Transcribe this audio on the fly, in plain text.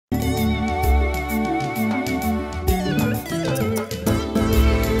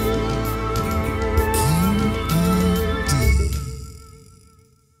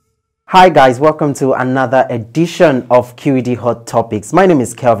Hi guys, welcome to another edition of QED Hot Topics. My name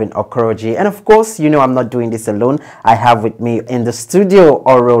is Kelvin Okoroji, and of course, you know I'm not doing this alone. I have with me in the studio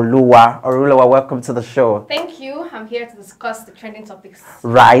Oroluwa. Oroluwa, welcome to the show. Thank you. I'm here to discuss the trending topics.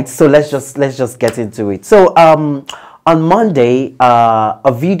 Right, so let's just get into it. So on Monday,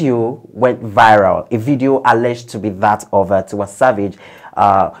 a video went viral. A video alleged to be that of Tiwa Savage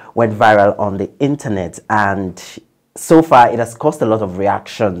went viral on the internet, and so far it has caused a lot of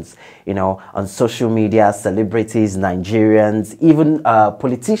reactions, you know, on social media. Celebrities, Nigerians, even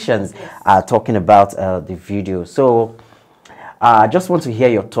politicians are talking about the video. So I just want to hear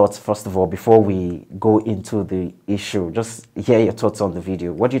your thoughts first of all before we go into the issue. Just hear your thoughts on the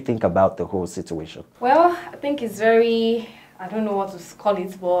video. What do you think about the whole situation? Well, I think it's very, I don't know what to call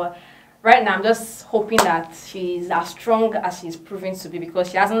it, but right now I'm just hoping that she's as strong as she's proven to be, because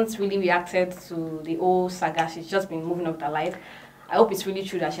she hasn't really reacted to the old saga. She's just been moving up with her life. I hope it's really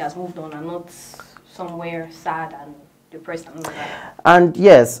true that she has moved on and not somewhere sad and depressed and all that. And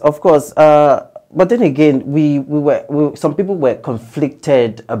yes, of course. But then again, some people were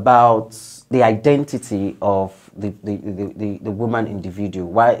conflicted about the identity of the woman in the video.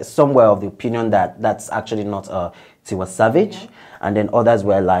 Why some were of the opinion that that's actually not Tiwa Savage, yeah. And then others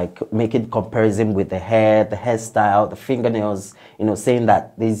were like making comparison with the hair, the hairstyle, the fingernails, you know, saying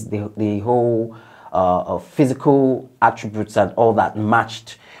that the whole physical attributes and all that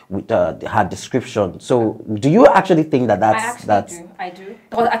matched with her description. So do you actually think that I do.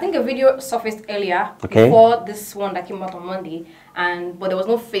 Because I think a video surfaced earlier, before this one that came out on Monday, but there was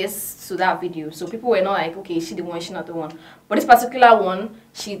no face to that video, so people were not like, okay, is she the one, is she not the one? But this particular one,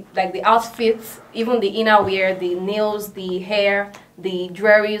 she, like, the outfits, even the inner wear, the nails, the hair, the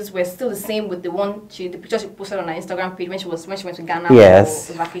jewelries were still the same with the picture she posted on her Instagram page when she went to Ghana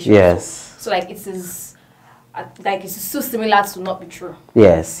for vacation. Yes. So like it is. Like it's so similar to not be true.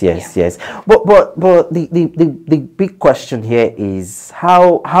 Yes. But the big question here is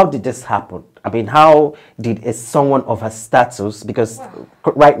how did this happen? I mean, how did someone of her status, because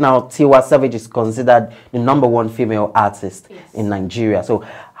right now Tiwa Savage is considered the #1 female artist in Nigeria. So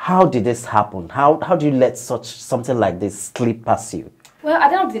how did this happen? How do you let something like this slip past you? Well, at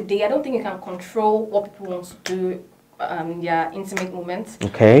the end of the day, I don't think you can control what people want to do. Their intimate moments.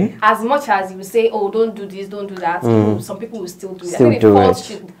 Okay. As much as you say, oh, don't do this, don't do that, some people will still do it. I think the fault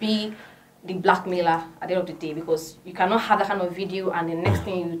should be the blackmailer at the end of the day, because you cannot have that kind of video and the next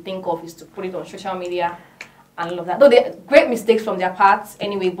thing you think of is to put it on social media and all of that. Though they're great mistakes from their parts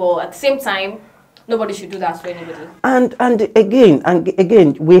anyway, but at the same time, nobody should do that to anybody. And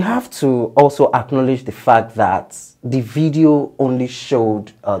again, we have to also acknowledge the fact that the video only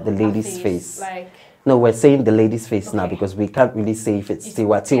showed the lady's face. Like, no, we're saying the lady's face now, because we can't really say if it's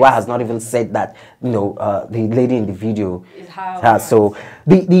Tiwa. Tiwa has not even said that, you know, the lady in the video has. So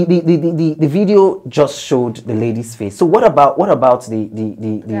the video just showed the lady's face. So what about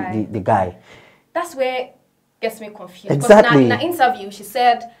the guy? That's where it gets me confused. Exactly. In an interview, she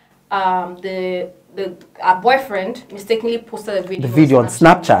said her boyfriend mistakenly posted the video on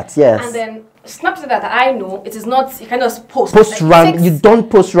Snapchat. Yes. And then Snapchat, that I know, it is not, you can just post. You don't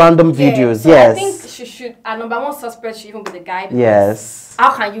post random videos. So yes. I think she should, a #1 suspect should even be the guy. Yes.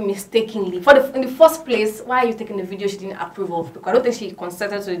 How can you mistakenly, in the first place, why are you taking the video she didn't approve of? Because I don't think she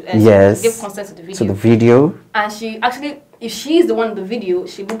consented to it. She gave consent to the video. To the video. And she actually, if she's the one in the video,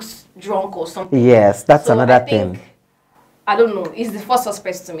 she looks drunk or something. Yes, that's another thing. I don't know. He's the first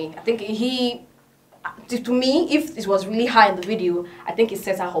suspect to me. I think to me, if it was really high in the video, I think it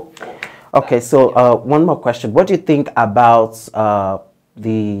set her up for. Okay, so one more question. What do you think about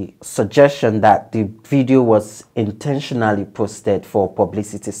the suggestion that the video was intentionally posted for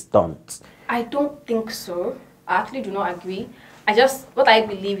publicity stunt? I don't think so. I actually do not agree. What I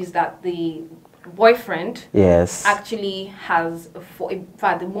believe is that the boyfriend actually has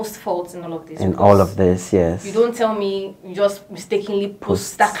the most faults in all of this. In all of this, yes. You don't tell me you just mistakenly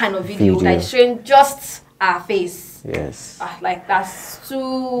post that kind of video that is showing just our face. Yes. Like that's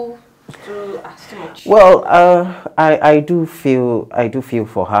too much. Well, I do feel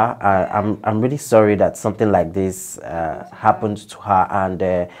for her. I'm really sorry that something like this happened to her,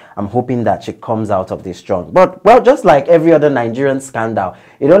 and I'm hoping that she comes out of this strong. But well, just like every other Nigerian scandal,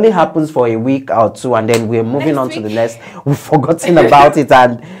 it only happens for a week or two, and then we're moving on to the next. We've forgotten about it,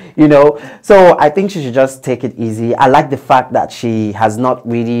 and you know. So I think she should just take it easy. I like the fact that she has not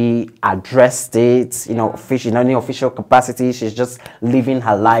really addressed it, you know, in any official capacity. She's just living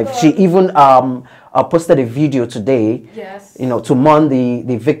her life. She even posted a video today, yes, you know, to mourn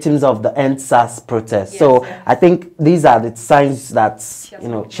the victims of the End SARS protest. Yes, so yes. I think these are the signs that, you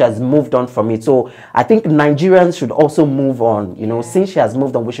know, she has moved on from it. So I think Nigerians should also move on, you know, since she has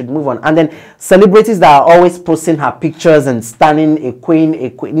moved on, we should move on. And then celebrities that are always posting her pictures and standing a queen,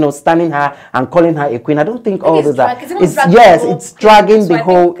 you know, standing her and calling her a queen. I don't think all those are, it's dragging the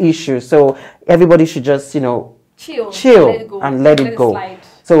whole issue. So everybody should just, you know, chill and let it go.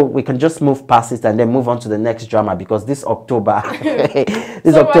 So we can just move past it and then move on to the next drama, because this October,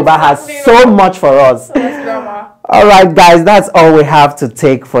 October has so much for us. All right, guys, that's all we have to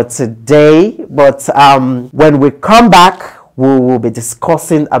take for today. But when we come back, we will be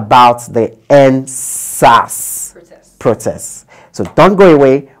discussing about the End SARS protest. So don't go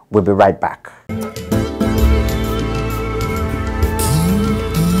away. We'll be right back.